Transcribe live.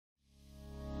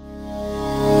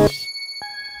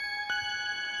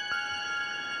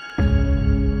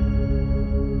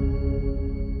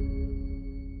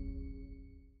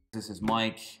this is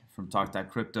Mike from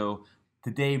Talk.Crypto.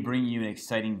 Today bringing you an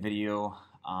exciting video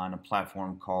on a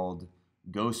platform called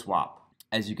GoSwapp.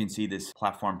 As you can see, this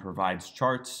platform provides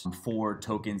charts for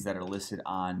tokens that are listed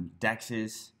on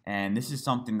DEXs, and this is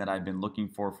something that I've been looking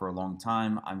for a long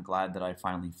time. I'm glad that I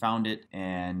finally found it.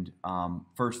 And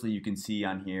firstly, you can see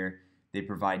on here they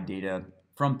provide data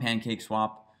from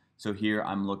PancakeSwap. So here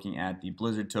I'm looking at the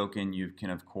Blizzard token. You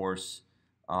can of course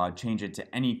change it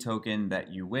to any token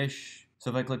that you wish. So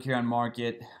if I click here on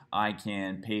market, I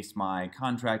can paste my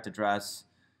contract address.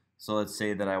 So let's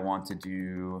say that I want to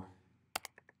do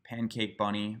Pancake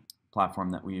Bunny,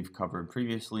 platform that we've covered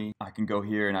previously. I can go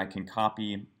here and I can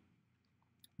copy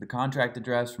the contract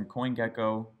address from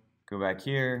CoinGecko, go back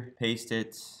here, paste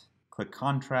it, click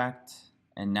contract,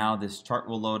 and now this chart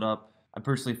will load up. I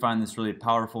personally find this really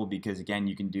powerful because again,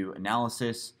 you can do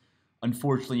analysis.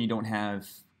 Unfortunately, you don't have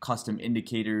custom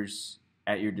indicators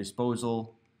at your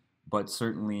disposal, but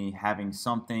certainly having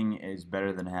something is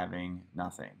better than having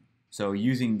nothing. So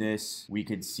using this, we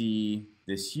could see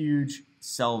this huge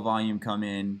sell volume come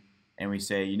in and we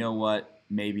say, you know what,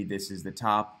 maybe this is the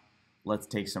top, let's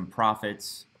take some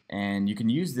profits. And you can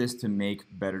use this to make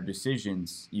better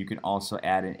decisions. You can also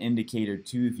add an indicator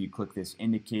too. If you click this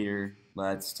indicator,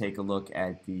 let's take a look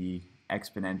at the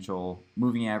exponential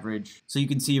moving average. So you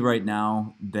can see right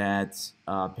now that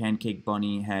Pancake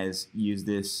Bunny has used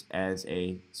this as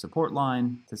a support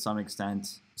line to some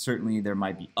extent. Certainly there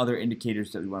might be other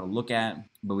indicators that we want to look at,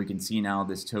 but we can see now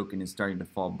this token is starting to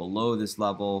fall below this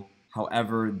level.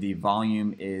 However, the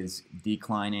volume is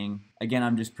declining. Again,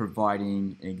 I'm just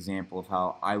providing an example of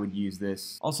how I would use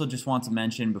this. Also just want to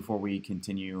mention before we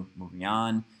continue moving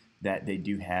on that they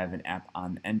do have an app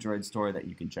on the Android store that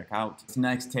you can check out. Let's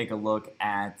next take a look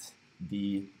at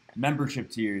the membership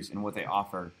tiers and what they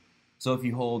offer. So if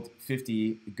you hold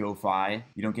 50 GoFi,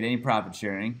 you don't get any profit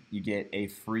sharing. You get a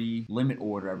free limit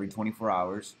order every 24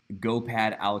 hours.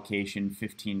 GoPad allocation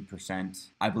 15%.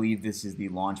 I believe this is the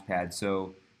launch pad.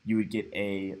 So you would get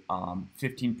a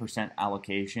 15%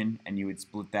 allocation and you would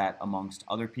split that amongst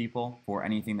other people for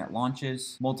anything that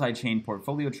launches. Multi-chain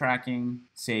portfolio tracking,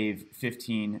 save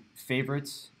 15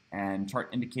 favorites, and chart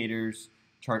indicators,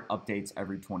 chart updates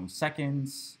every 20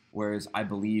 seconds. Whereas I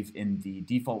believe in the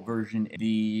default version,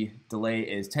 the delay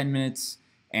is 10 minutes,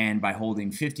 and by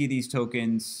holding 50 of these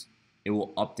tokens, it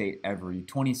will update every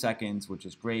 20 seconds, which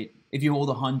is great. If you hold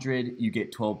 100, you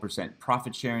get 12%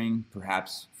 profit sharing,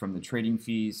 perhaps from the trading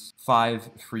fees,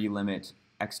 5 free limit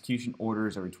execution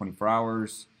orders every 24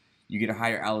 hours. You get a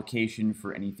higher allocation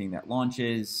for anything that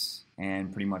launches,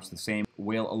 and pretty much the same.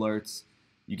 Whale alerts.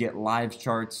 You get live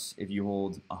charts if you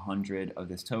hold 100 of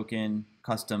this token.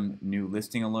 Custom new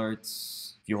listing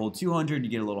alerts. If you hold 200,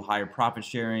 you get a little higher profit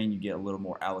sharing. You get a little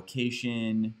more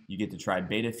allocation. You get to try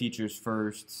beta features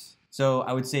first. So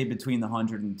I would say between the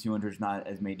 100 and 200 is not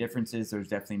as many differences. There's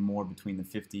definitely more between the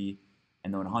 50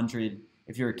 and the 100.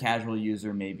 If you're a casual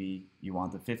user, maybe you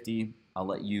want the 50. I'll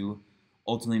let you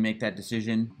ultimately make that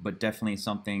decision, but definitely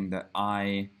something that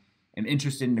I am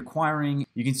interested in acquiring.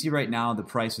 You can see right now the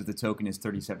price of the token is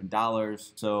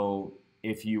 $37. So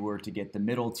if you were to get the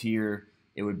middle tier,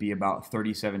 it would be about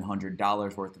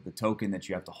 $3,700 worth of the token that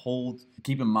you have to hold.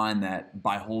 Keep in mind that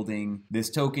by holding this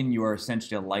token, you are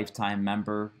essentially a lifetime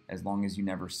member as long as you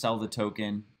never sell the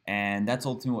token. And that's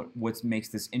ultimately what makes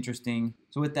this interesting.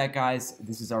 So with that, guys,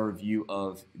 this is our review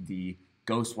of the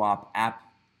GoSwapp app.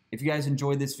 If you guys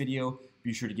enjoyed this video,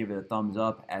 be sure to give it a thumbs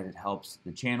up as it helps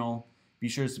the channel. Be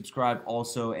sure to subscribe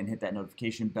also and hit that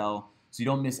notification bell so you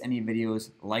don't miss any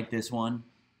videos like this one.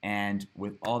 And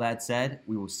with all that said,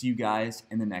 we will see you guys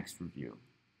in the next review.